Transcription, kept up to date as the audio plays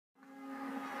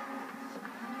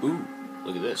Ooh,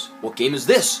 look at this. What game is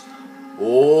this?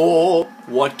 Oh,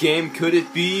 what game could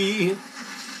it be?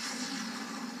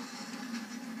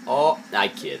 Oh, I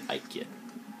kid.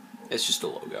 It's just a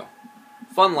logo.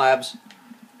 Fun Labs.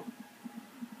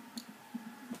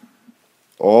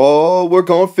 Oh, we're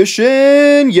going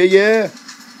fishing! Yeah, yeah!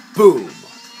 Boom!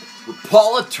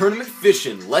 Rapala Tournament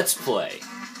Fishing. Let's play.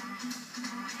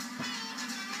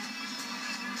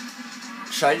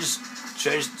 Should I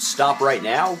just stop right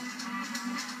now?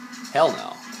 Hell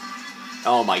no.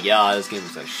 Oh my god, this game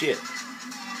looks like shit.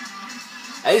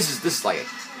 Hey, this is like a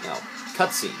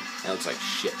cutscene. It looks like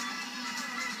shit.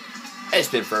 It's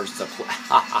been forever since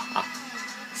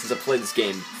I played this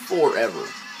game forever.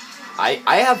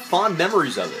 I have fond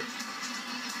memories of it.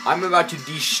 I'm about to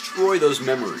destroy those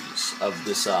memories of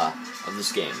this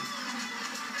game.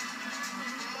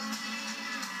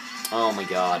 Oh my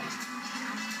god.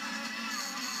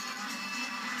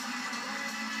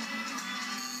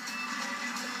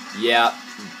 Yeah.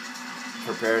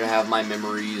 Prepare to have my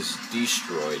memories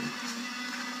destroyed.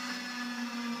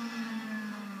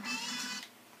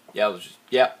 Yeah, it was just,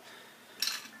 yeah.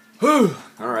 Whew.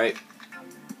 Alright.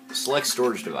 Select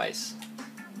storage device.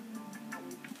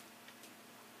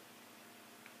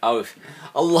 Oh,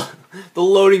 the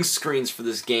loading screens for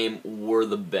this game were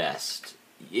the best.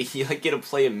 You get to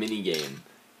play a mini game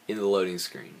in the loading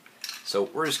screen. So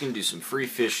we're just gonna do some free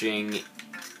fishing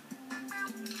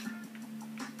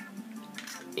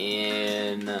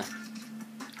in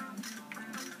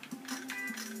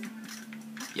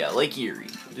Lake Erie.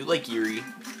 We'll do Lake Erie.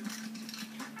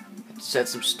 Set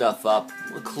some stuff up.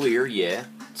 We'll clear, yeah.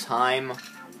 Time,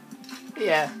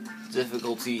 yeah.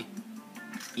 Difficulty,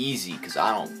 easy, because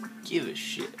I don't give a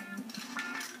shit.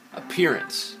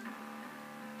 Appearance.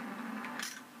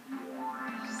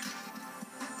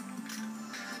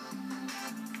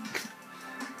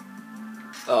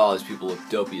 Oh, these people look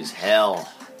dopey as hell.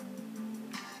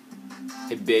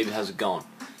 Hey babe, how's it going?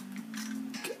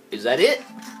 Is that it?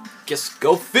 Guess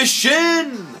go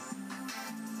fishing!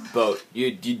 Boat.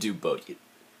 You do boat.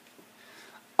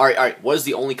 Alright. What is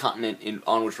the only continent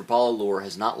on which Rapala lure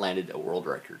has not landed a world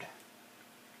record?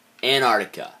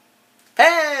 Antarctica.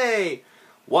 Hey!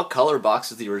 What color box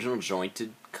does the original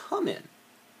jointed come in?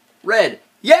 Red.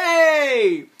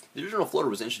 Yay! The original floater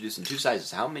was introduced in 2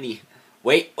 sizes. How many...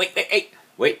 Wait.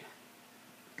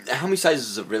 How many sizes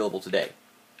is available today?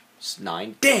 It's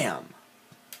 9. Damn!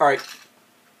 Alright.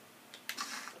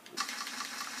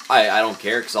 I don't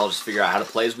care, because I'll just figure out how to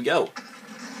play as we go.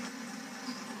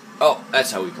 Oh, that's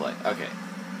how we play. Okay.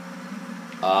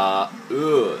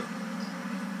 Ugh.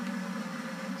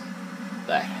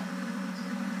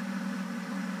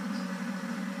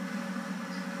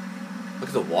 Look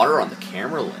at the water on the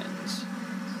camera lens.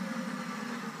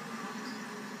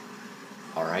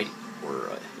 Alright, we're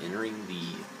entering the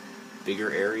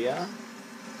bigger area.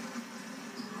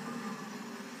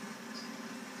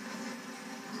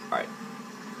 Alright.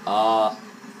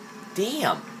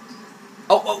 Damn.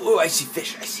 Oh, I see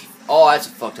fish. Oh, that's a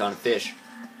fuck ton of fish.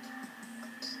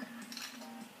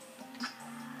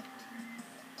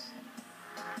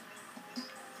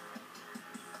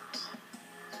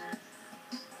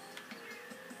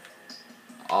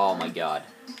 Oh my god.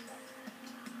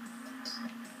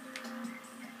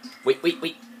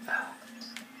 Wait.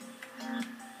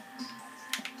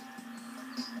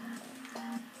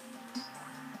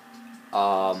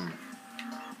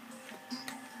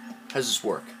 How does this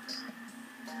work?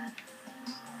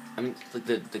 I mean, like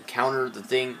the counter, the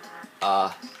thing,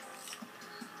 oh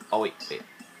wait.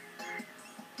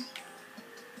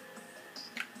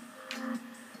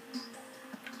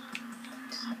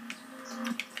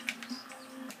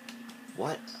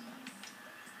 What?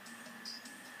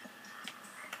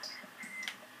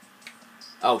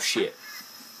 Oh shit.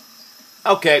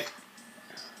 Okay.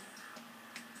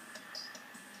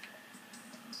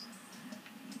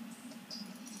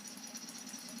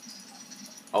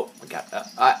 Oh my god,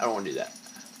 I don't want to do that.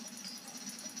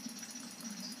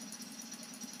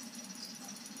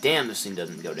 Damn, this thing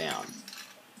doesn't go down.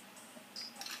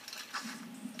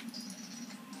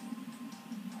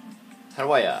 How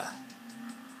do I,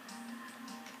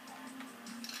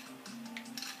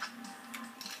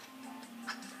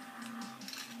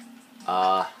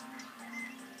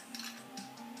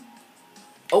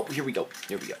 oh, here we go.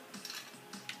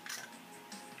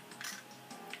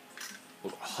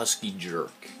 Husky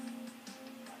jerk.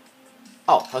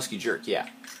 Oh, husky jerk, yeah.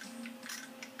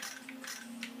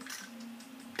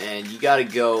 And you gotta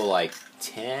go like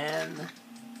 10.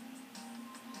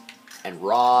 And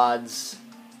rods.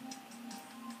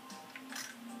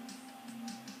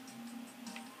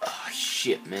 Oh,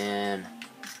 shit, man.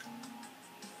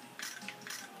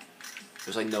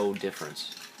 There's like no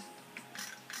difference.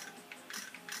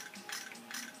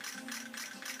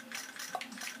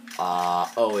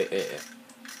 Oh, wait.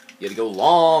 You gotta go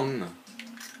long.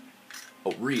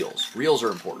 Oh, reels. Reels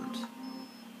are important.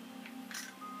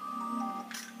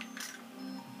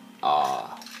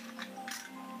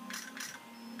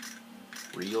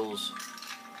 Reels.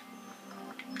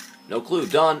 No clue.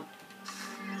 Done.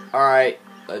 Alright.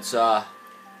 Let's, how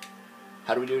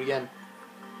do we do it again?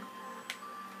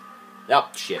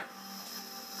 Yep, shit.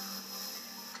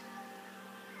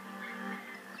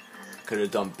 Could have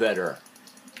done better.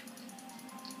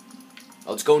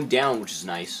 Oh, it's going down, which is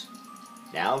nice.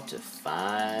 Now to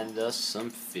find us some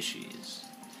fishies.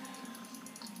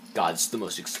 God, it's the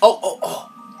most oh!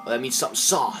 Well, that means something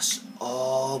sauce.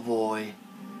 Oh, boy.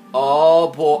 Oh,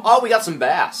 boy. Oh, we got some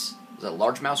bass. Is that a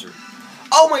largemouth or...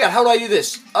 Oh, my God, how do I do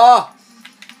this? Oh,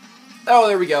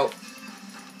 there we go.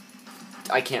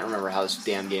 I can't remember how this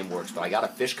damn game works, but I got a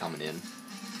fish coming in.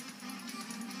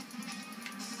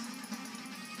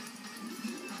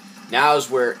 Now is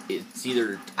where it's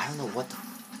either... I don't know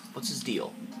what's his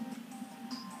deal.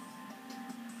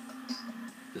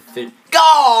 The fish...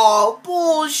 Oh,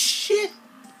 bullshit!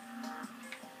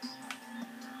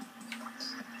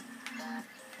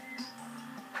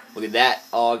 Look at that.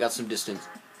 Oh, I got some distance.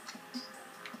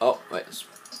 Oh, wait.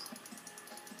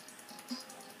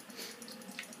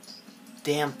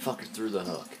 Damn fucker threw the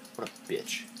hook. What a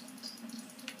bitch.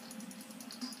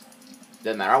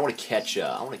 Doesn't matter. I want to catch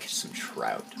some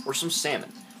trout or some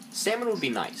salmon. Salmon would be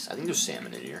nice. I think there's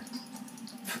salmon in here.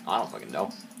 I don't fucking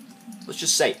know. Let's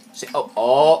just say.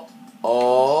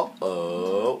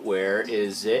 Where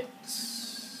is it?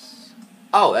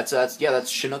 Oh, that's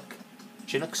Chinook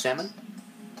salmon.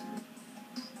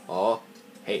 Oh,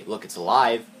 hey, look, it's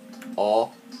alive.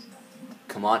 Oh,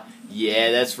 come on.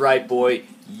 Yeah, that's right, boy.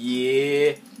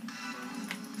 Yeah.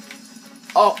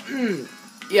 Oh,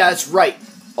 yeah, that's right.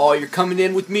 Oh, you're coming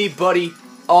in with me, buddy.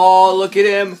 Oh, look at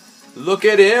him. Look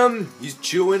at him. He's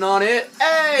chewing on it.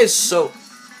 Hey, so,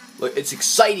 look, it's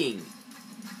exciting.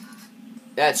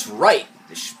 That's right.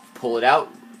 Just pull it out.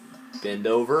 Bend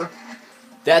over.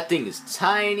 That thing is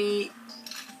tiny.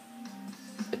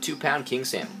 A 2-pound king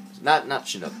salmon. Not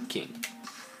Chinook, king.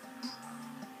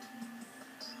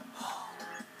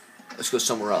 Let's go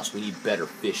somewhere else. We need better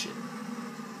fishing.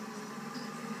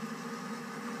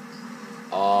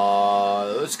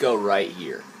 Let's go right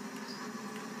here.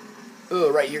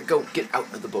 Oh, right here. Go, get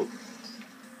out of the boat.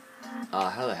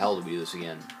 How the hell do we do this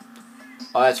again?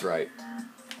 Oh, that's right.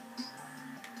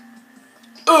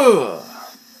 Ugh!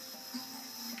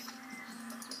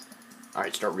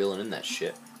 Alright, start reeling in that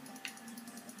shit.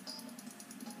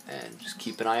 And just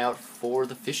keep an eye out for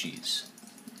the fishies.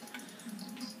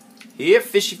 Here,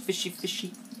 fishy, fishy,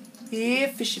 fishy. Here,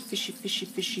 fishy, fishy, fishy,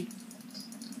 fishy.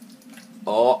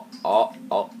 Oh,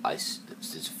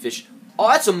 it's a fish. Oh,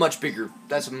 that's a much bigger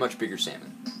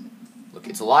salmon. Look,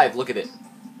 it's alive. Look at it.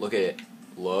 Look at it.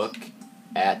 Look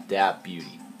at that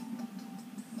beauty.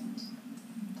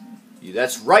 Yeah,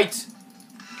 that's right.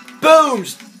 Boom!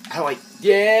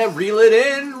 Yeah, reel it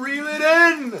in, reel it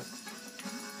in.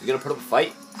 You gonna put up a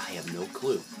fight? I have no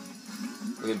clue.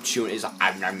 Look at him chewing. He's like,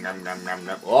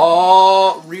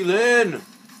 oh, reel in.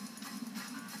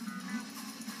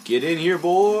 Get in here,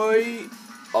 boy.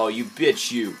 Oh, you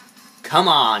bitch, you. Come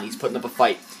on, he's putting up a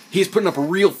fight. He's putting up a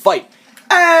real fight.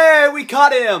 Hey, we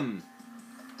caught him.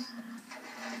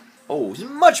 Oh, he's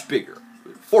much bigger.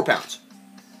 4 pounds.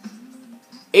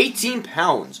 18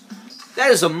 pounds.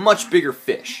 That is a much bigger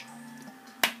fish.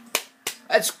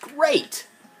 That's great.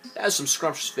 That is some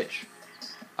scrumptious fish.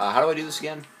 How do I do this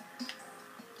again?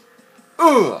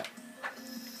 Ugh.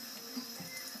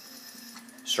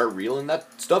 Start reeling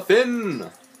that stuff in.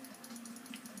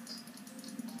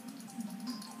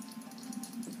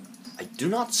 I do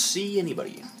not see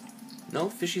anybody. No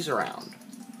fishies around.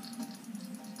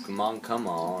 Come on, come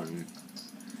on.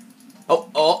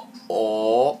 Oh,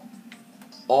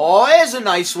 there's a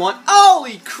nice one.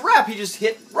 Holy crap, he just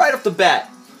hit right off the bat.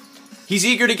 He's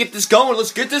eager to get this going.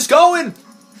 Let's get this going.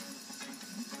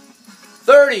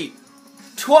 30,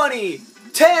 20,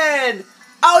 10.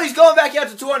 Oh, he's going back out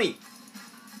to 20.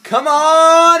 Come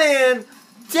on in.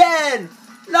 10, 9.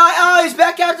 Oh, he's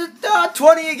back out to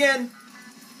 20 again.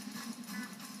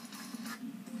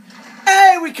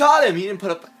 Hey, we caught him. He didn't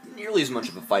put up nearly as much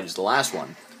of a fight as the last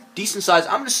one. Decent size.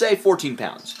 I'm going to say 14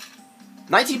 pounds.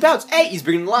 19 pounds. Hey, he's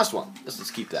bigger than the last one. Let's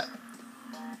keep that.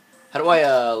 How do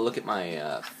I look at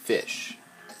my fish?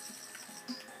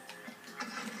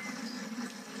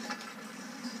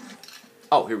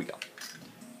 Oh, here we go.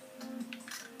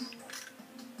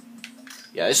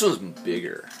 Yeah, this one's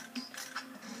bigger.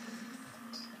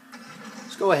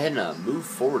 go ahead and move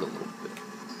forward a little bit.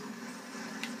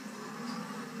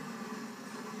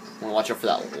 I want to watch out for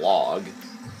that log.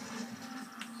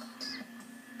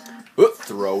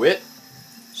 Throw it.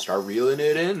 Start reeling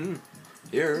it in.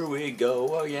 Here we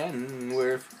go again.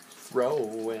 We're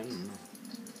throwing.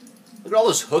 Look at all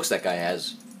those hooks that guy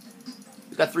has.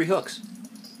 He's got 3 hooks.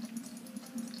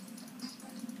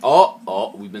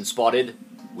 Oh, we've been spotted.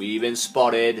 We've been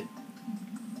spotted.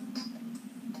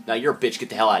 Now you're a bitch. Get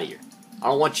the hell out of here. I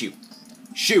don't want you.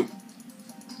 Shoot.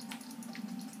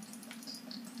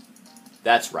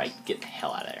 That's right. Get the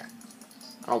hell out of there.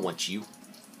 I don't want you.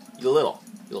 You little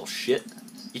shit.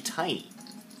 You're tiny.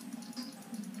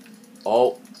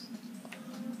 Oh.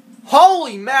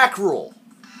 Holy mackerel.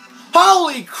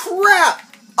 Holy crap.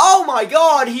 Oh my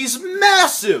god, he's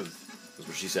massive. That's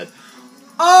what she said.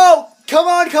 Oh, come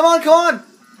on.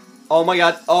 Oh my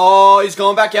god. Oh, he's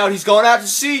going back out. He's going out to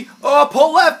sea. Oh,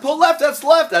 pull left. That's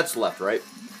left. That's left, right?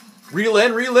 Reel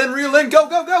in. Go.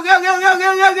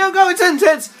 It's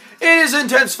intense. It is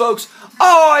intense, folks.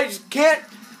 Oh, I just can't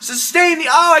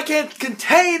I can't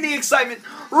contain the excitement.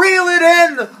 Reel it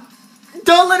in.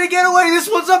 Don't let it get away. This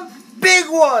one's a big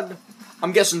one.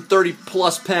 I'm guessing 30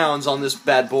 plus pounds on this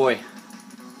bad boy.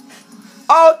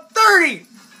 Oh, 30,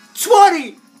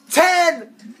 20,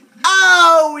 10.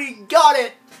 Oh, we got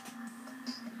it.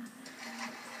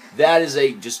 That is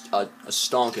just a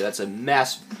stonker. That's a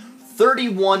massive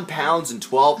 31 pounds and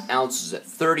 12 ounces at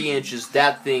 30 inches.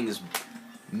 That thing is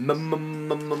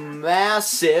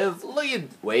massive. Look at,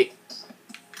 wait.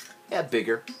 Yeah,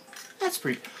 bigger. That's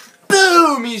pretty.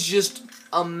 Boom! He's just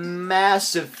a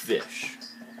massive fish.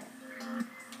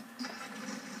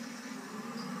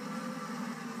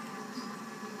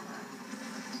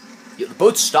 Yeah, the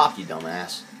boat stopped, you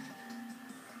dumbass.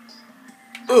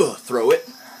 Ugh, throw it.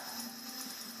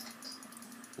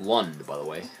 Lund, by the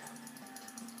way.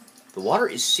 The water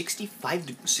is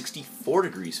 64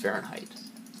 degrees Fahrenheit.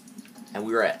 And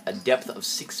we are at a depth of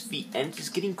 6 feet. And it is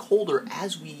getting colder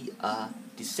as we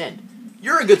descend.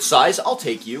 You're a good size. I'll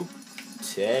take you.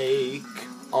 Take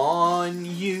on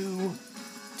you.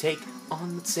 Take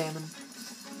on the salmon.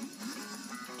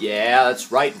 Yeah,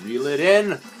 that's right. Reel it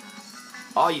in.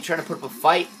 Oh, you trying to put up a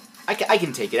fight? I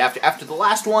can take it. After the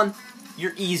last one,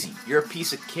 you're easy. You're a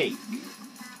piece of cake.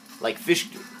 Like fish.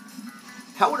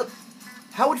 How would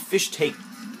fish cake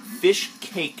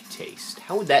taste?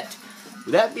 How would that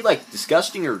be like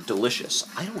disgusting or delicious?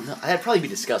 I don't know. That'd probably be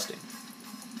disgusting.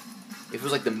 If it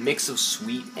was like the mix of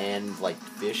sweet and like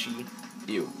fishy.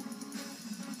 Ew.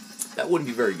 That wouldn't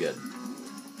be very good.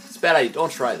 It's a bad idea.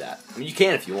 Don't try that. I mean, you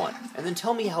can if you want. And then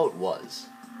tell me how it was.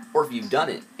 Or if you've done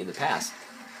it in the past,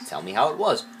 tell me how it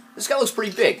was. This guy looks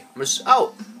pretty big.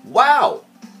 Oh, wow.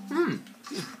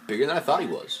 He's bigger than I thought he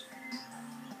was.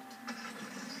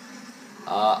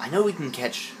 I know we can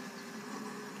catch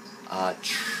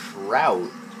trout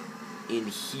in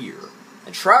here.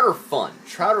 And trout are fun.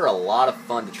 Trout are a lot of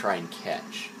fun to try and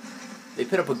catch. They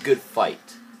put up a good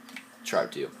fight.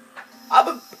 Trout do.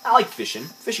 I like fishing.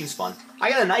 Fishing's fun. I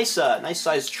got a nice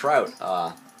sized trout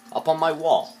up on my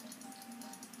wall.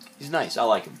 He's nice. I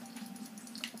like him.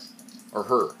 Or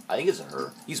her. I think it's a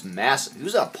her. He's massive. He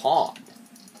was in a pond.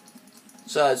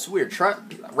 So it's weird.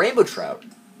 Rainbow trout.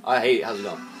 Hey, how's it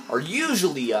going? Are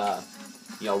usually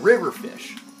river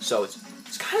fish. So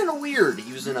it's kind of weird.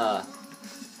 He was in a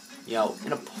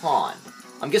in a pond.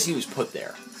 I'm guessing he was put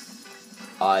there.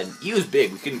 He was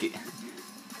big. We couldn't get.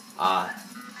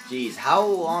 Geez, how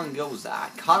long ago was that? I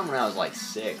caught him when I was like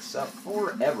 6.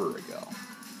 Forever ago.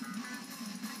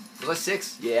 Was I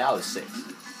 6? Yeah, I was 6.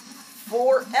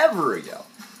 Forever ago.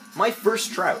 My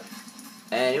first trout.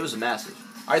 And it was massive.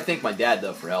 I thank my dad,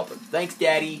 though, for helping. Thanks,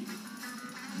 Daddy.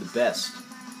 The best.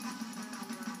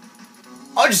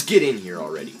 I'll just get in here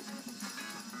already.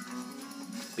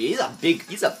 But he's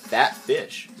a fat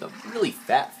fish. He's a really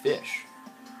fat fish.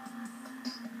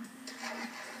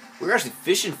 We were actually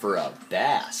fishing for a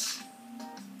bass.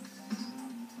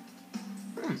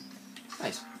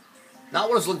 Nice. Not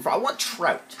what I was looking for. I want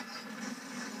trout.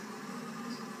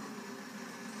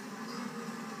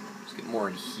 Let's get more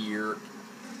in here.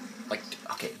 Like,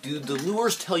 okay, do the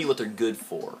lures tell you what they're good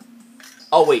for?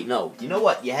 Oh, wait, no. You know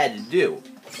what you had to do?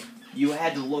 You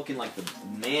had to look in, like,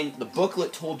 the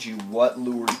booklet told you what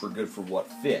lures were good for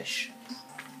what fish.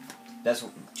 That's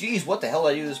what, geez, what the hell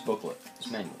did I do with this booklet?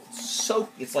 This manual. It's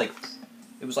soaked. It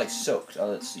was like soaked.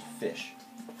 Oh, let's see. Fish.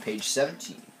 Page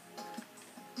 17.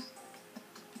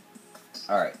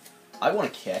 Alright. I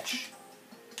want to catch.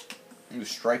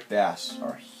 Striped bass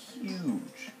are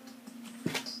huge.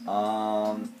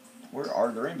 Where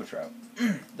are the rainbow trout?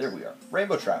 There we are.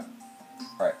 Rainbow trout.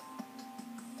 Alright.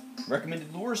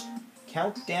 Recommended lures.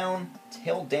 Countdown,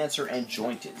 Tail Dancer, and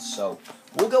Jointed. So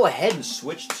we'll go ahead and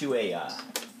switch to a,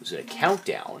 was it a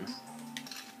countdown?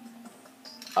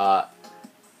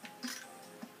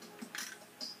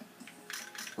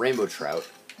 Rainbow Trout.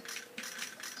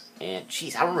 And,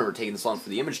 jeez, I don't remember taking this long for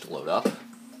the image to load up.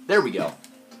 There we go.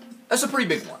 That's a pretty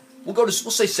big one. We'll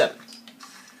say 7.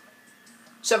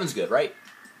 7's good, right?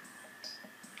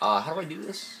 How do I do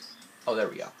this? Oh, there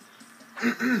we go.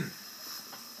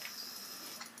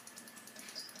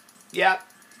 Yeah.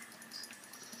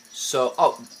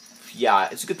 So, yeah,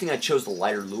 it's a good thing I chose the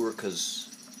lighter lure, because,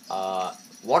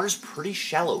 water's pretty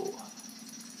shallow.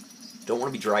 Don't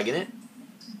want to be dragging it.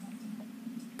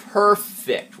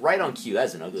 Perfect. Right on cue.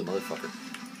 That's an ugly motherfucker.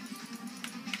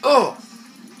 Oh!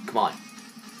 Come on.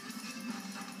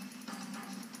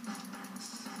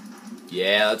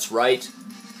 Yeah, that's right.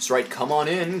 That's right. Come on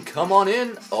in. Come on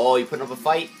in. Oh, you putting up a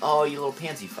fight? Oh, you little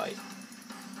pansy fight.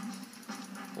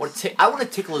 I want to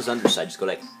tickle his underside. Just go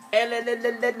like,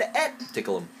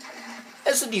 tickle him.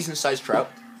 That's a decent sized trout.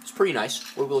 It's pretty nice.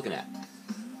 What are we looking at?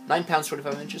 9 pounds,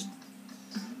 25 inches.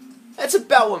 That's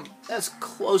about what. That's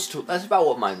close to. That's about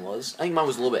what mine was. I think mine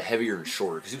was a little bit heavier and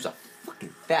shorter because he was a fucking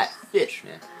fat fish,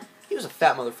 man. He was a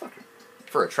fat motherfucker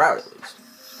for a trout, at least.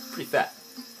 Pretty fat.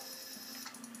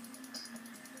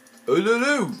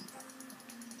 Ooh.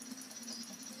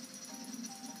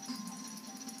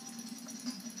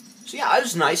 So yeah, it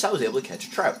was nice. I was able to catch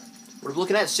a trout. We're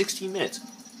looking at 16 minutes.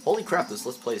 Holy crap, this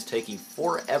Let's Play is taking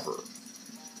forever.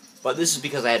 But this is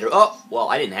because I had to... Oh, well,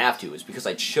 I didn't have to. It's because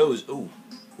I chose... Ooh.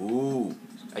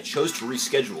 I chose to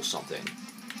reschedule something.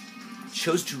 I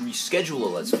chose to reschedule a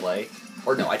Let's Play.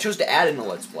 Or no, I chose to add in a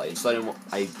Let's Play. So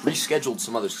I rescheduled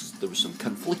some others because there was some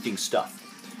conflicting stuff.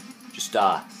 Just,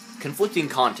 conflicting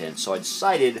content. So I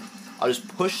decided I'll just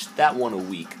push that one a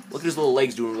week. Look at his little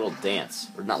legs doing a little dance.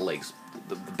 Or not legs.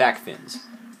 The back fins.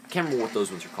 I can't remember what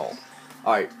those ones are called.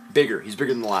 Alright, bigger. He's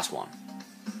bigger than the last one.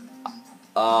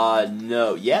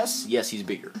 No. Yes? Yes, he's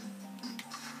bigger.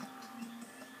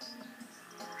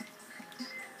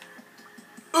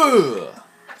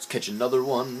 Let's catch another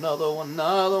one, and then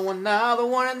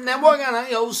we're gonna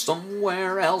go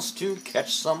somewhere else to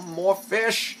catch some more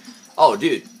fish. Oh,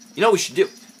 dude. You know what we should do?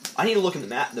 I need to look in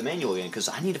the manual again, because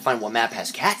I need to find what map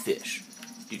has catfish.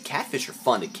 Dude, catfish are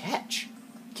fun to catch.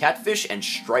 Catfish and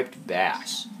striped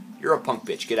bass. You're a punk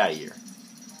bitch. Get out of here.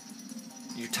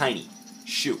 You're tiny.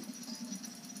 Shoot.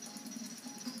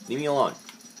 Leave me alone.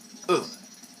 Ugh.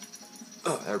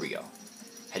 There we go.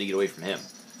 Had to get away from him.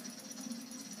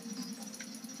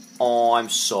 Oh, I'm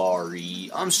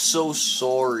sorry. I'm so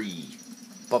sorry.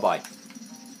 Bye-bye.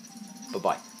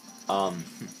 Bye-bye.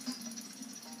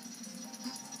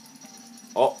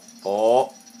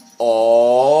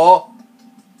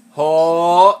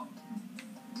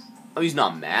 Oh, he's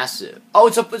not massive. Oh,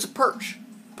 it's a perch.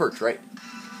 Perch, right?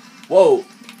 Whoa.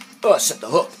 Set the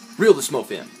hook. Reel the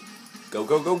smoke in. Go,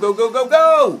 go, go, go, go, go,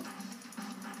 go!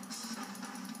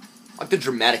 Like the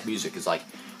dramatic music is like...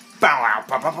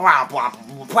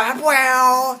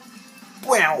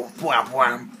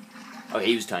 Okay,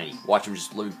 he was tiny. Watch him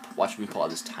just... Watch me pull out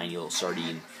this tiny little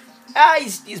sardine.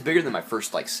 He's bigger than my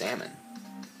first, salmon.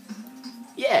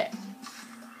 Yeah.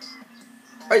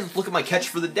 Alright, let's look at my catch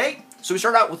for the day. So we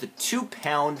started out with a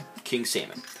 2-pound king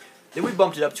salmon. Then we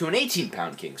bumped it up to an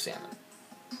 18-pound king salmon.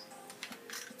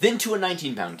 Then to a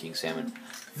 19-pound king salmon.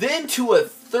 Then to a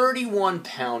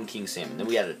 31-pound king salmon. Then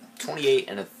we had a 28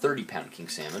 and a 30-pound king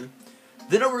salmon.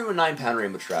 Then over to a 9-pound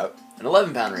rainbow trout, an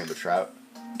 11-pound rainbow trout,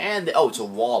 and it's a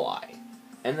walleye.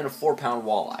 And then a 4-pound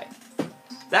walleye.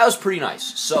 That was pretty nice.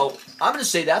 So I'm gonna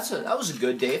say that was a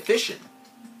good day of fishing.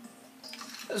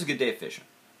 That was a good day of fishing.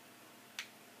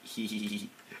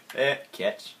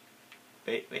 Catch.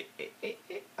 Wait.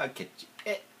 I'll catch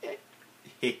you.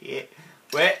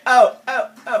 Wait. Oh.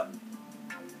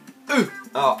 Ooh.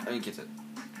 Oh, I didn't get it.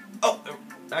 Oh,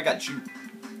 I got you.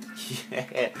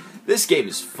 Yeah. This game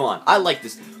is fun. I like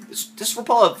this. This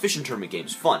Rapala fishing tournament game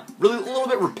is fun. Really, a little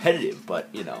bit repetitive, but,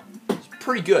 it's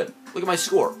pretty good. Look at my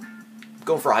score. I'm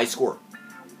going for a high score.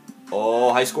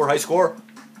 Oh, high score.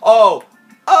 Oh!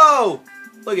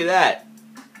 Look at that.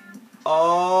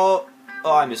 Oh,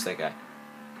 I missed that guy.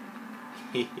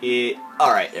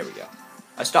 Alright, there we go.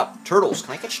 I stopped. Turtles.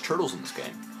 Can I catch turtles in this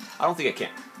game? I don't think I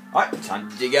can. Alright, time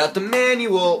to dig out the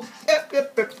manual.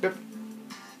 Yep.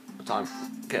 What time?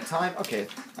 Okay, time? Okay,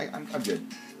 I'm good.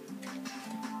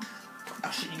 Oh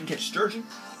shit, you can catch sturgeon?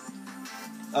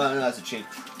 No, that's a chain.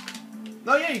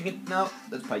 No, yeah, you can. No,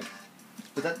 that's pike.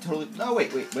 But that totally. No,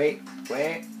 wait.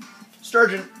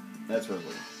 Sturgeon. That's what I was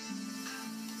looking.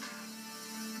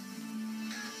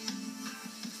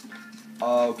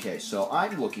 Okay, so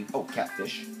I'm looking... Oh,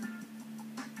 catfish.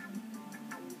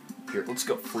 Here, let's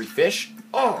go. Free fish.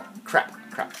 Oh, crap.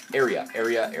 Area.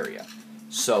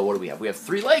 So, what do we have? We have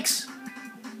 3 lakes.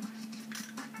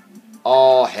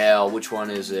 Oh, hell. Which one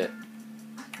is it?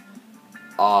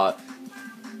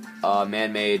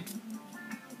 Man-made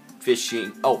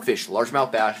fishing. Oh, fish.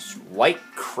 Largemouth bass, white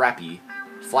crappie,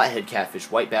 flathead catfish,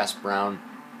 white bass, brown,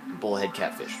 bullhead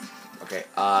catfish. Okay,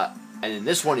 and then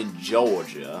this one in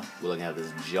Georgia, we're looking at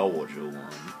this Georgia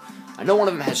one. I know one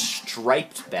of them has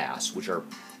striped bass, which are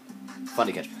fun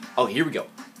to catch. Oh, here we go.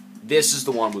 This is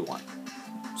the one we want.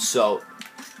 So,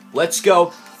 let's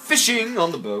go fishing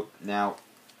on the boat. Now,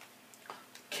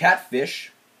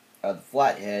 catfish, the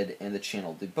flathead, and the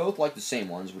channel, they both like the same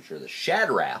ones, which are the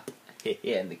shad wrap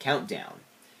and the countdown.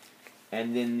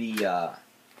 And then the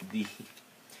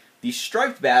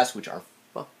striped bass, which are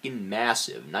fucking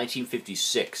massive,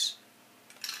 1956.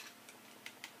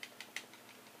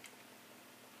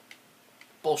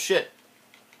 Bullshit.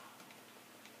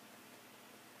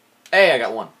 Hey, I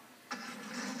got one.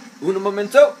 Uno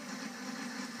momento.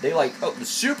 They like, the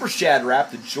super shad wrap,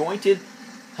 the jointed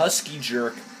husky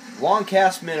jerk, long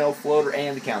cast minnow, floater,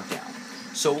 and the countdown.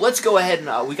 So let's go ahead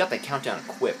and, we got that countdown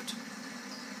equipped.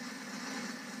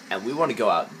 And we want to go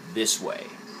out this way.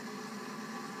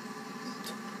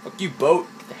 Fuck you, boat.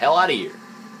 Get the hell out of here.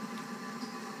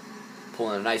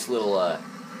 Pulling a nice little,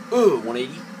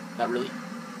 180. Not really.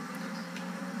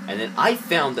 And then I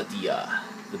found that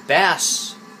the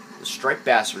bass, the striped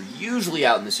bass, are usually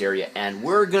out in this area, and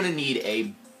we're going to need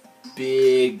a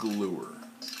big lure.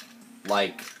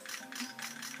 Like,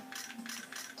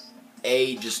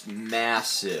 a just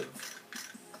massive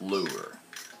lure.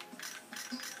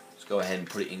 Let's go ahead and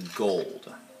put it in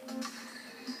gold.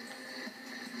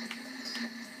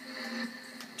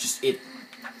 Just, it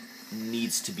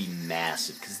needs to be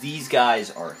massive, because these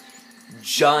guys are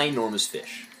ginormous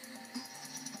fish.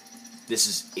 This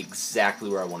is exactly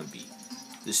where I want to be.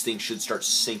 This thing should start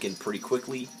sinking pretty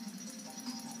quickly.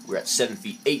 We're at 7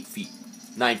 feet, 8 feet,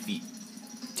 9 feet,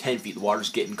 10 feet. The water's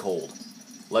getting cold.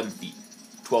 11 feet,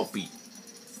 12 feet,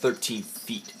 13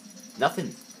 feet.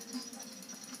 Nothing.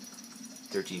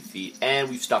 13 feet. And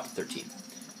we've stopped at 13.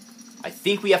 I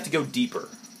think we have to go deeper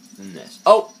than this.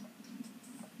 Oh!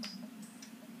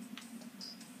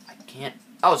 I can't.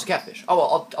 Oh, it's a catfish. Oh,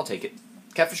 well, I'll take it.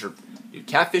 Catfish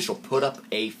will put up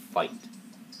a fight.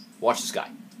 Watch this guy.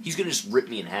 He's going to just rip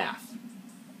me in half.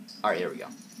 Alright, here we go.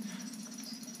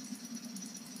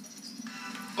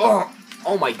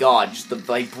 Oh my god, just the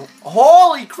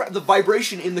holy crap, the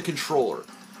vibration in the controller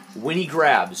when he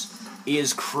grabs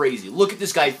is crazy. Look at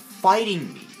this guy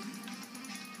fighting me.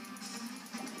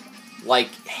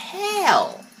 Like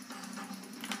hell.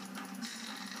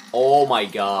 Oh my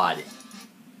god.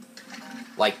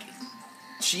 Like,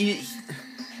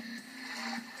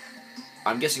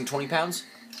 I'm guessing 20 pounds?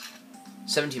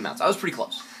 17 pounds. I was pretty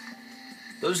close.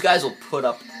 Those guys will put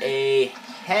up a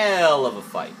hell of a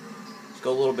fight. Let's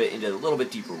go a little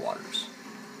bit deeper waters.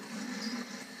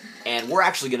 And we're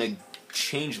actually going to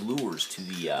change lures to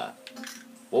the,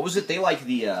 what was it? They like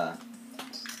the,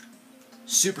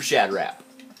 super shad wrap.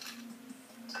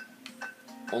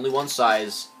 Only one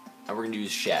size, and we're going to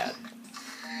use shad.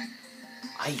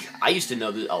 I used to know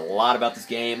a lot about this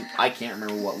game. I can't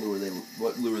remember what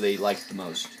lure they liked the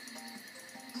most.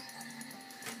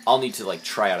 I'll need to like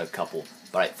try out a couple,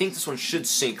 but I think this one should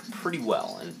sink pretty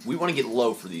well, and we want to get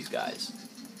low for these guys.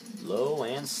 Low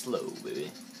and slow, baby.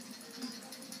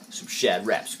 Super shad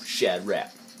wrap, super shad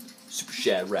wrap, super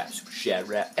shad wrap, super shad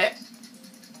wrap. Eh,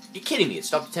 you're kidding me? It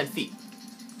stopped at 10 feet.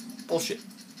 Bullshit.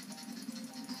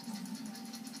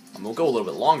 I'm gonna go a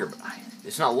little bit longer, but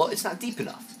it's not low. It's not deep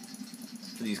enough.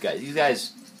 For these guys. These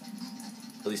guys,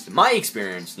 at least in my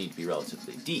experience, need to be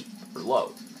relatively deep or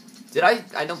low.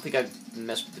 I don't think I've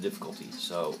messed with the difficulty,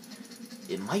 so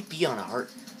it might be on a hard.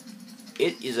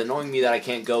 It is annoying me that I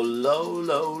can't go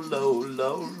low.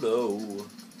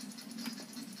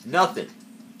 Nothing.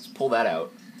 Let's pull that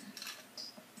out.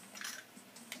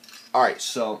 Alright,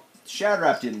 so shad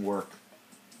wrap didn't work.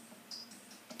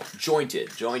 Jointed.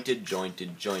 Oh,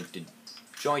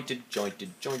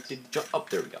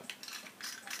 there we go.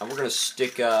 And we're going to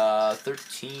stick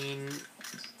 13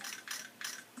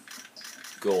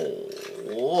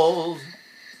 gold.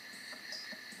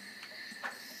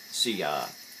 See,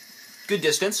 good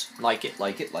distance. Like it.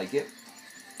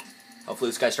 Hopefully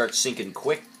this guy starts sinking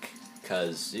quick,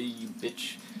 because, you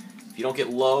bitch, if you don't get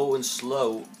low and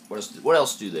slow, what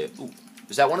else do they? Ooh,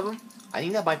 is that one of them? I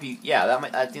think that might be, yeah,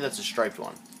 I think that's a striped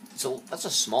one. That's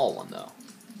a small one, though.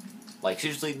 Like,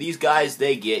 seriously, these guys,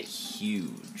 they get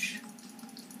huge.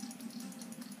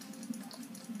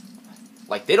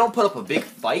 Like, they don't put up a big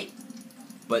fight,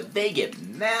 but they get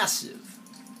massive.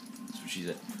 she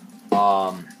said.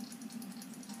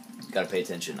 Gotta pay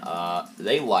attention.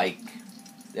 They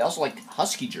also like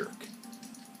husky jerk.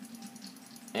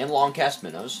 And long cast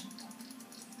minnows.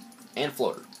 And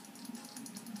floater.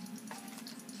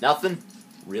 Nothing?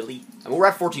 Really? I mean, we're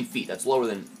at 14 feet. That's lower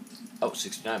than... Oh,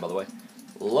 69, by the way.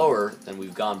 Lower than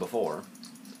we've gone before.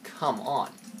 Come on.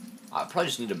 I probably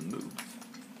just need to move.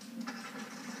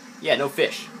 Yeah, no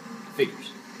fish.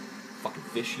 Figures. Fucking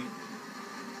fish, you.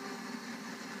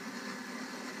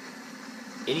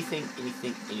 Anything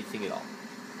at all.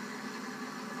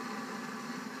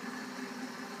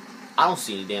 I don't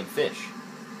see any damn fish.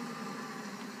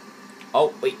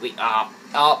 Oh, wait.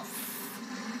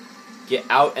 Get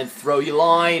out and throw your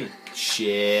line.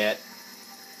 Shit.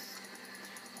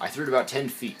 I threw it about 10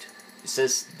 feet. It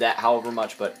says that however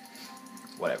much, but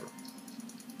whatever.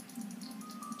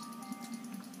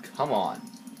 Come on.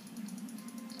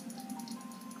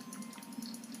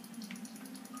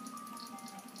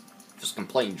 Just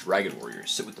complain, Dragon Warrior.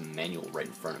 Sit with the manual right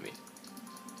in front of me.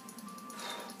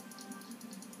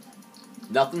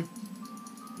 Nothing?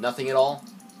 Nothing at all?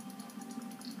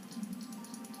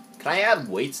 Can I add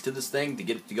weights to this thing to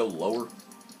get it to go lower?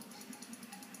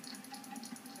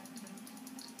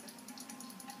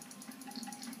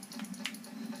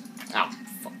 Ow,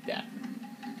 fuck that.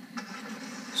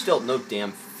 Still no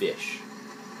damn fish.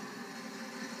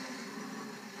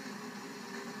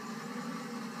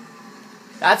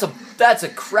 That's a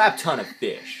crap ton of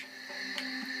fish.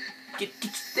 Get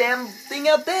this damn thing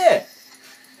out there.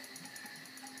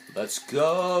 Let's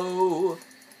go.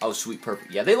 Oh, sweet,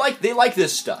 perfect. Yeah, they like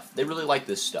this stuff. They really like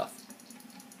this stuff.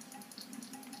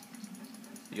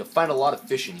 You'll find a lot of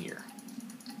fish in here.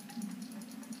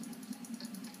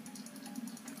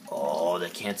 Oh, they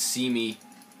can't see me.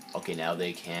 Okay, now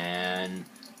they can.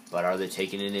 But are they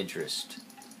taking an interest?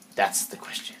 That's the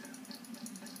question.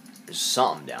 There's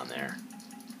something down there.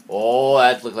 Oh,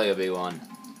 that looked like a big one.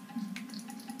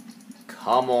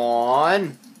 Come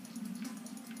on.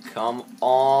 Come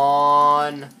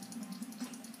on.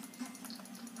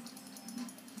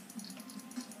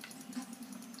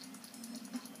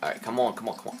 Alright, come on.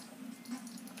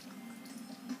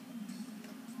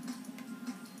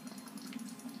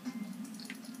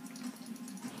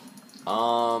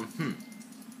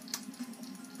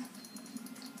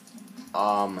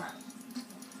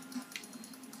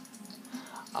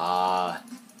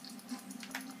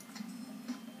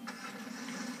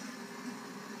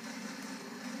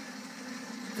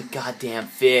 The goddamn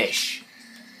fish.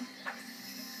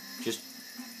 Just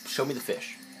show me the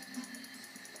fish.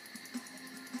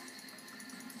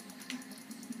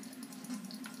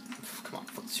 Come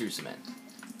on, seriously, man.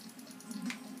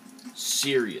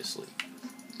 Seriously.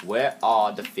 Where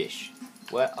are the fish?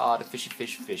 Where are the fishy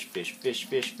fish?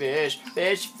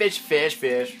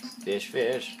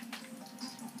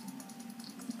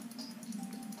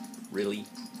 Really?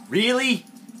 Really?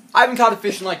 I haven't caught a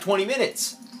fish in like 20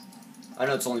 minutes. I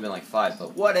know it's only been like 5,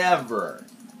 but whatever.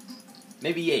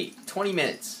 Maybe 8. 20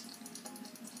 minutes.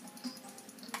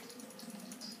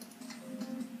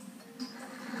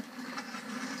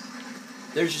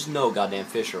 There's just no goddamn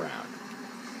fish around.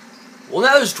 Well,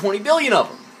 now there's 20 billion of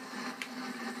them.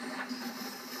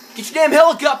 Get your damn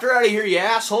helicopter out of here, you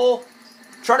asshole.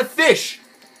 Try to fish.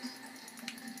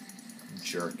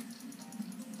 Jerk.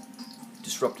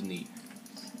 Disrupting the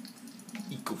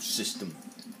ecosystem.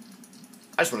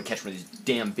 I just want to catch one of these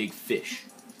damn big fish.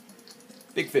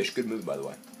 Big fish, good move, by the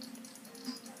way.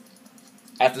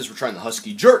 After this, we're trying the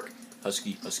husky jerk.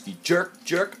 Husky jerk,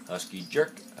 husky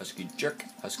jerk,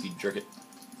 husky jerk it.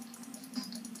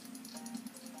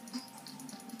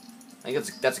 I think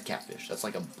that's a catfish. That's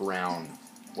like a brown.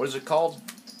 What is it called?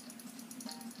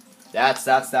 That's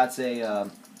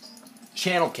a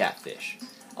channel catfish.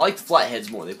 I like the flatheads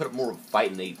more. They put up more of a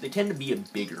fight, and they tend to be a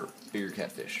bigger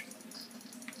catfish.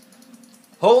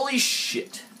 Holy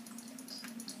shit!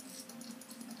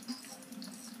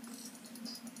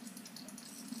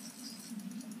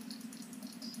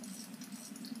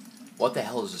 What the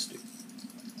hell does this do?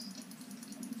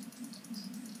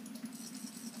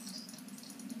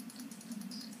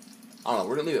 I don't know.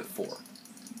 We're gonna leave it at 4.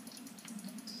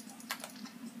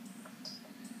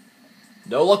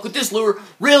 No luck with this lure.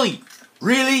 Really?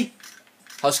 Really?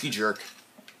 Husky jerk.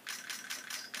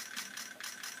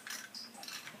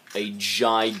 A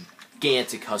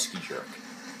gigantic husky jerk.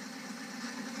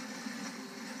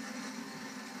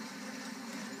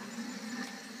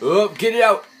 Oh, get it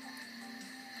out.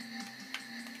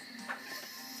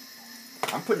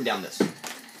 I'm putting down this.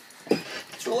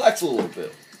 Let's relax a little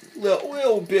bit.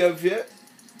 Little bit of it.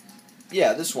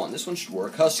 Yeah, this one. This one should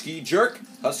work. Husky jerk.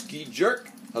 Husky jerk.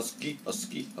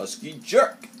 Husky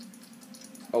jerk.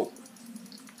 Oh,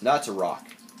 that's a rock.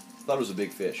 Thought it was a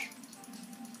big fish.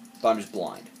 But I'm just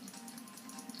blind.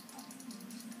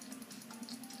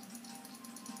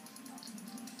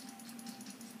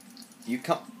 You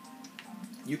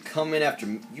come in after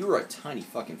me. You're a tiny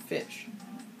fucking fish.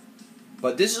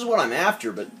 But this is what I'm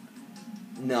after, but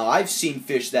no, I've seen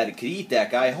fish that could eat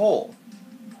that guy whole.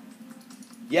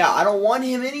 Yeah, I don't want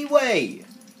him anyway.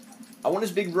 I want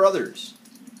his big brothers.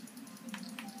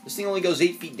 This thing only goes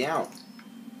 8 feet down.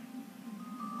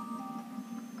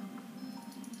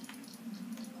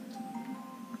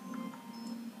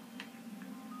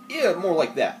 Yeah, more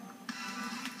like that.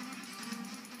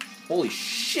 Holy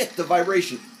shit, the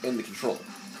vibration in the controller.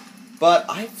 But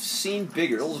I've seen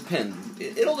bigger. It'll depend.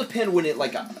 It'll depend when it,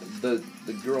 like, the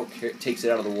girl takes it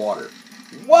out of the water.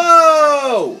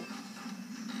 Whoa!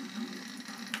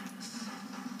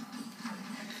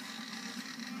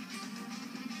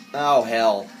 Oh,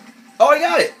 hell. Oh, I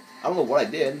got it! I don't know what I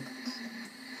did.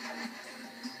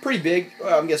 Pretty big.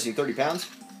 Well, I'm guessing 30 pounds.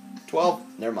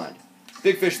 12? Never mind.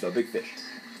 Big fish, though. Big fish.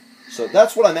 So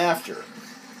that's what I'm after.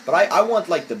 But I want,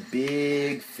 like, the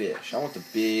big fish. I want the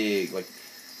big, like...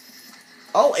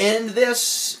 I'll end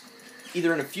this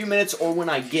either in a few minutes or when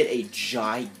I get a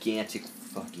gigantic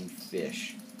fucking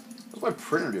fish. What's my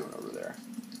printer doing over there?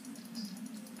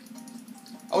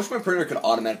 I wish my printer could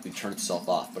automatically turn itself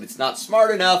off, but it's not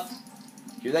smart enough.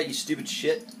 Hear that, you stupid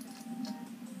shit?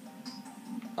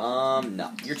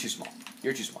 No. You're too small.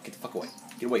 You're too small. Get the fuck away.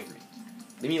 Get away from me.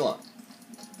 Leave me alone.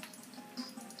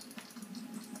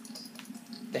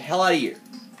 The hell out of here.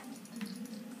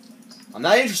 I'm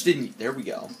not interested in you. There we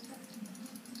go.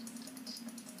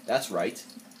 That's right.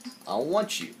 I don't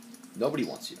want you. Nobody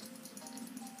wants you.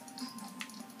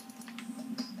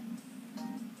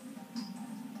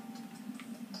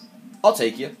 I'll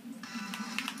take you.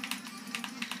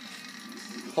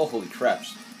 Holy crap.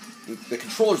 The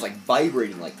controller's like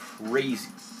vibrating like crazy.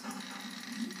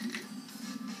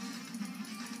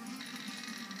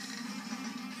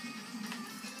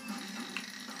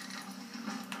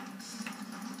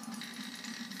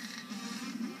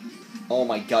 Oh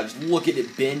my god, just look at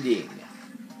it bending.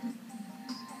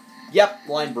 Yep,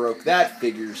 line broke. That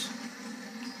figures.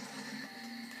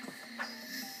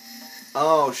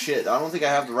 Oh shit, I don't think I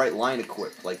have the right line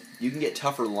equipped. Like, you can get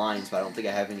tougher lines, but I don't think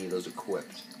I have any of those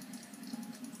equipped.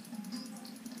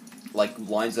 Like,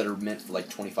 lines that are meant for like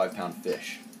 25-pound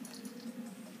fish.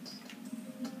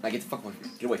 Now get the fuck away from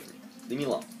me. Get away from me. Leave me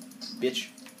alone. Bitch.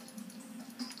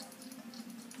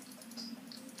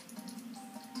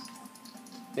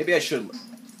 Maybe I should.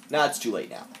 Nah, it's too late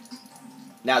now.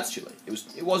 Now it's too late.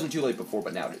 It wasn't too late before,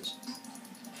 but now it is.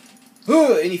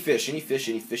 Any fish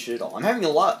at all. I'm having a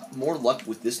lot more luck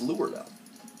with this lure, though.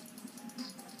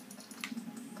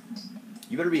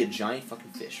 You better be a giant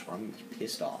fucking fish, or I'm gonna be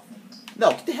pissed off.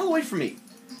 No, get the hell away from me.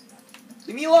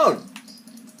 Leave me alone.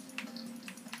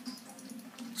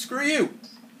 Screw you.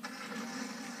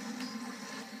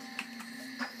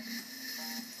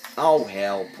 Oh,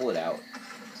 hell. Pull it out.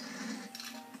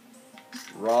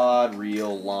 Rod,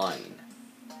 reel, line.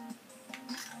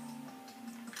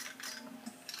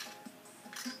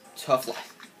 Tough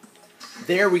line.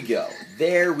 There we go.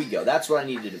 There we go. That's what I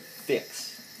needed to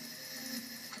fix.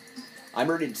 I'm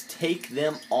ready to take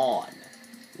them on.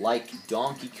 Like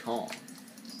Donkey Kong.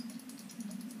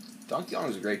 Donkey Kong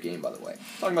was a great game, by the way.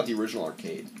 Talking about the original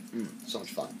arcade. So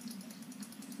much fun.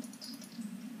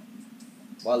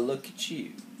 Why, look at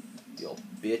you, you old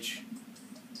bitch.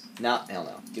 Nah, hell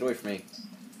no. Get away from me.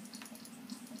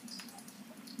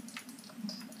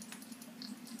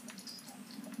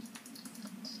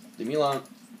 Leave me alone.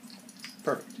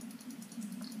 Perfect.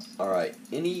 Alright.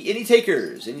 Any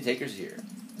takers? Any takers here?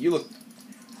 You look...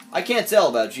 I can't tell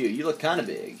about you. You look kind of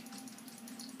big.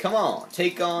 Come on.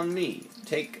 Take on me.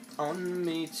 Take on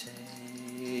me.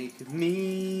 Take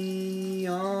me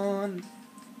on.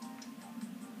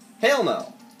 Hell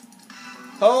no.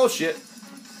 Oh, shit.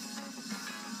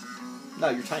 No,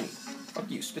 you're tiny.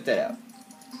 Fuck you. Spit that out.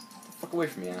 Fuck away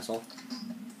from me, asshole.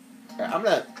 Alright, I'm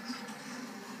gonna...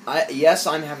 Yes,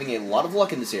 I'm having a lot of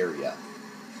luck in this area.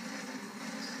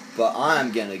 But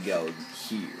I'm gonna go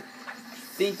here.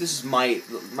 I think this is my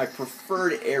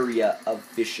preferred area of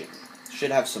fishing.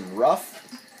 Should have some rough.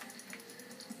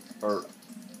 Or...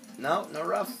 No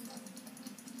rough.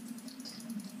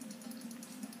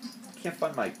 Can't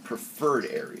find my preferred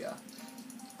area.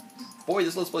 Boy,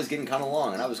 this Let's Play is getting kind of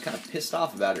long, and I was kind of pissed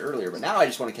off about it earlier, but now I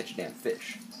just want to catch a damn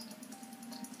fish.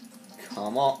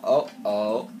 Come on.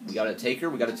 Oh. We got a taker.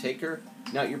 We got a taker.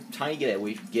 No, you're tiny. Get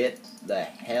away. Get the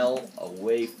hell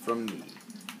away from me.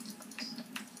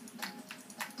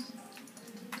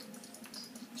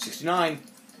 69.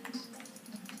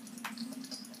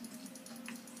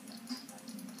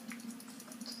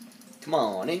 Come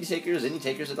on, any takers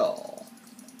at all.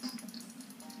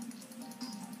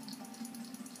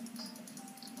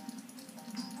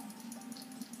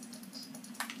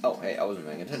 Oh, hey, I wasn't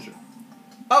paying attention.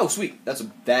 Oh, sweet.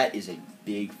 That is a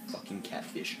big fucking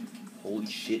catfish. Holy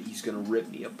shit, he's gonna rip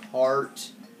me apart.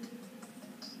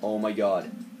 Oh my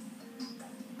god.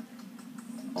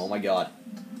 Oh my god.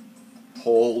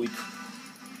 Holy.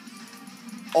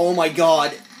 Oh my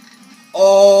god.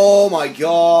 Oh my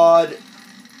god.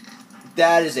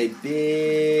 That is a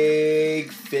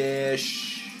big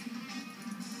fish.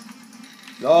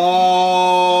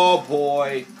 Oh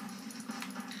boy.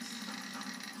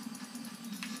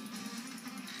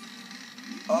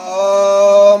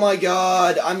 Oh my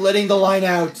god. I'm letting the line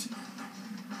out.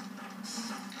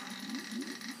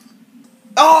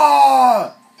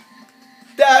 Ah!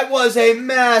 That was a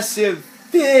massive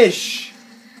fish.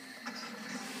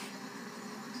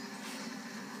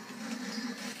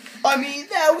 I mean,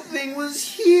 that thing was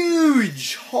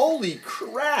huge. Holy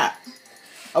crap.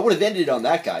 I would have ended on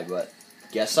that guy, but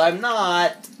guess I'm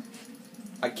not.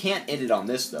 I can't end it on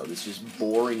this, though. This is just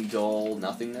boring, dull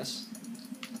nothingness.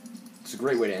 It's a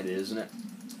great way to end it, isn't it?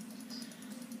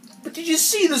 But did you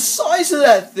see the size of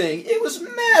that thing? It was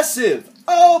massive.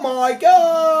 Oh my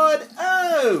god.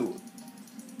 Oh.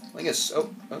 I guess.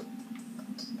 Oh.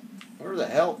 Where the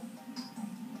hell?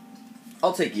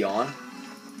 I'll take you on.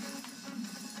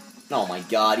 Oh my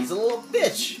god, he's a little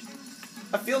bitch.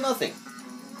 I feel nothing.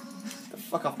 Get the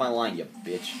fuck off my line, you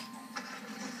bitch.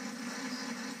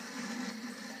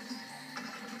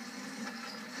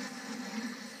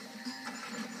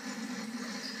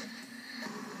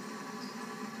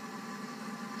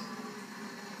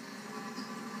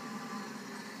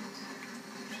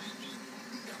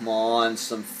 Come on,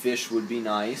 some fish would be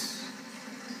nice.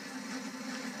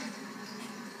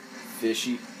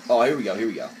 Fishy. Oh, here we go, here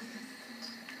we go.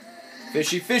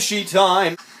 Fishy, fishy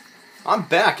time. I'm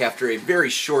back after a very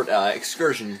short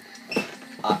excursion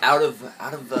out of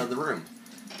the room.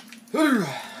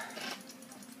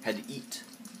 Had to eat.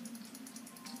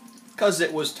 'Cause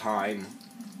it was time.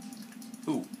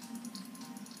 Ooh.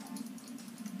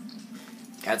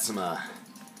 Had some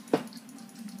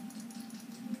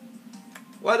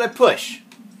what did I push?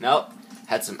 Nope.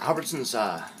 Had some Albertson's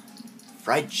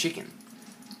fried chicken.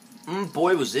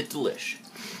 Boy, was it delish.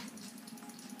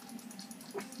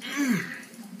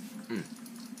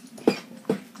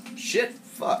 Shit,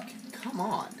 fuck. Come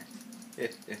on.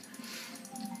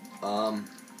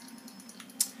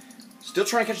 Still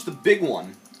trying to catch the big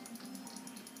one.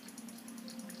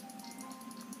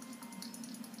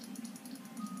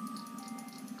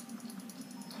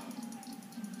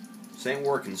 This ain't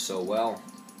working so well.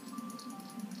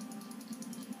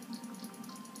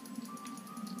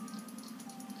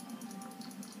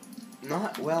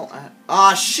 Not well at...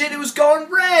 Ah, shit, it was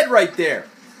going red right there!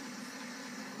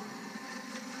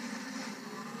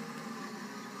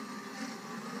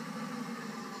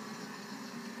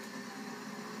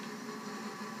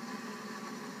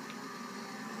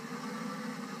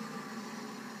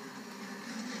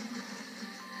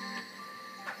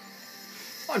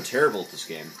 I'm terrible at this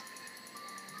game.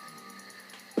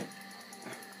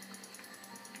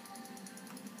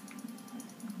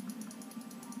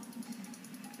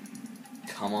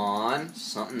 Come on,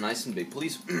 something nice and big,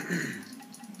 please.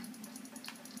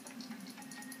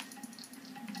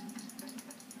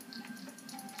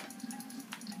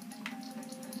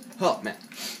 Oh, man.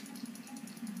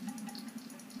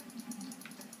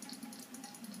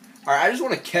 Alright, I just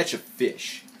want to catch a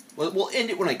fish. We'll end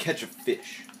it when I catch a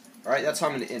fish. Alright, that's how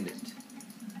I'm going to end it.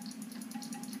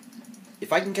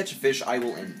 If I can catch a fish, I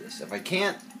will end this. If I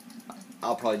can't,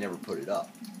 I'll probably never put it up.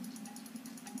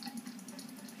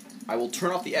 I will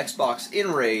turn off the Xbox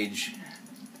in rage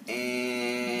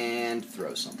and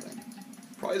throw something.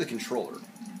 Probably the controller.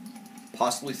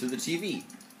 Possibly through the TV.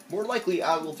 More likely,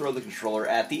 I will throw the controller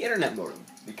at the internet modem.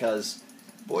 Because,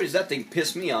 boy, does that thing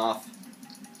piss me off.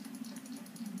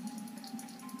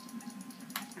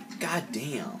 God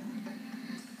damn.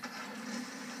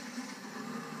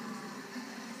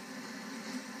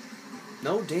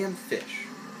 No damn fish.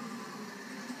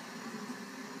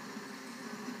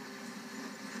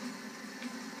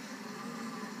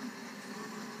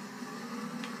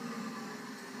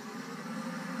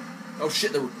 Oh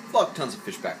shit, there were fuck tons of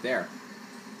fish back there.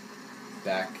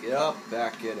 Back it up,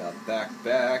 back it up,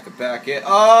 back it.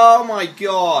 Oh my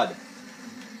god!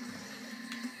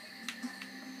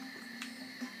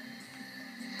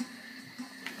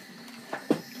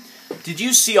 Did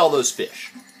you see all those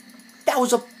fish? That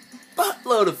was a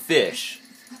buttload of fish.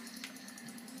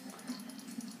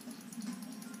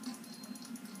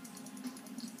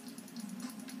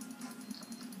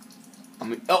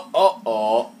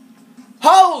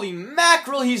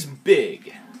 mackerel, he's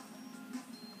big.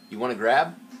 You want to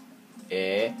grab?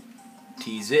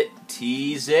 Tease it,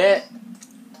 tease it.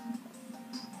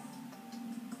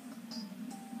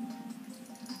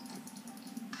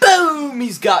 Boom!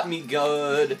 He's got me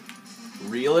good.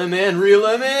 Reel him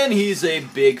in, he's a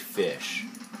big fish.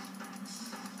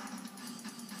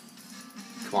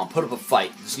 Come on, put up a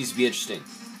fight. This needs to be interesting.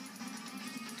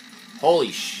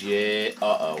 Holy shit.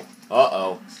 Uh-oh.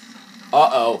 Uh-oh.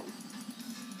 Uh-oh.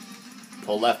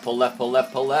 Pull left, pull left, pull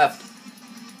left, pull left.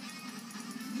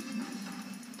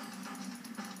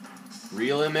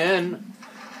 Reel him in.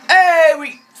 Hey,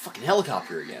 we... Fucking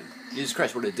helicopter again. Jesus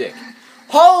Christ, what a dick.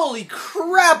 Holy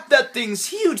crap, that thing's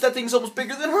huge. That thing's almost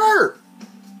bigger than her.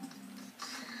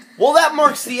 Well, that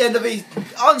marks the end of a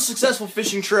unsuccessful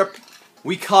fishing trip.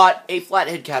 We caught a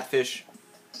flathead catfish,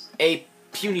 a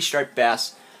puny striped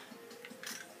bass,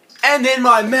 and then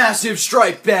my massive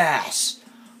striped bass.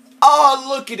 Oh,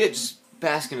 look at it, just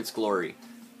bask in its glory.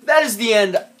 That is the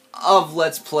end of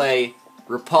Let's Play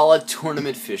Rapala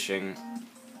Tournament Fishing.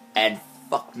 And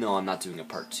fuck no, I'm not doing a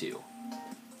part 2.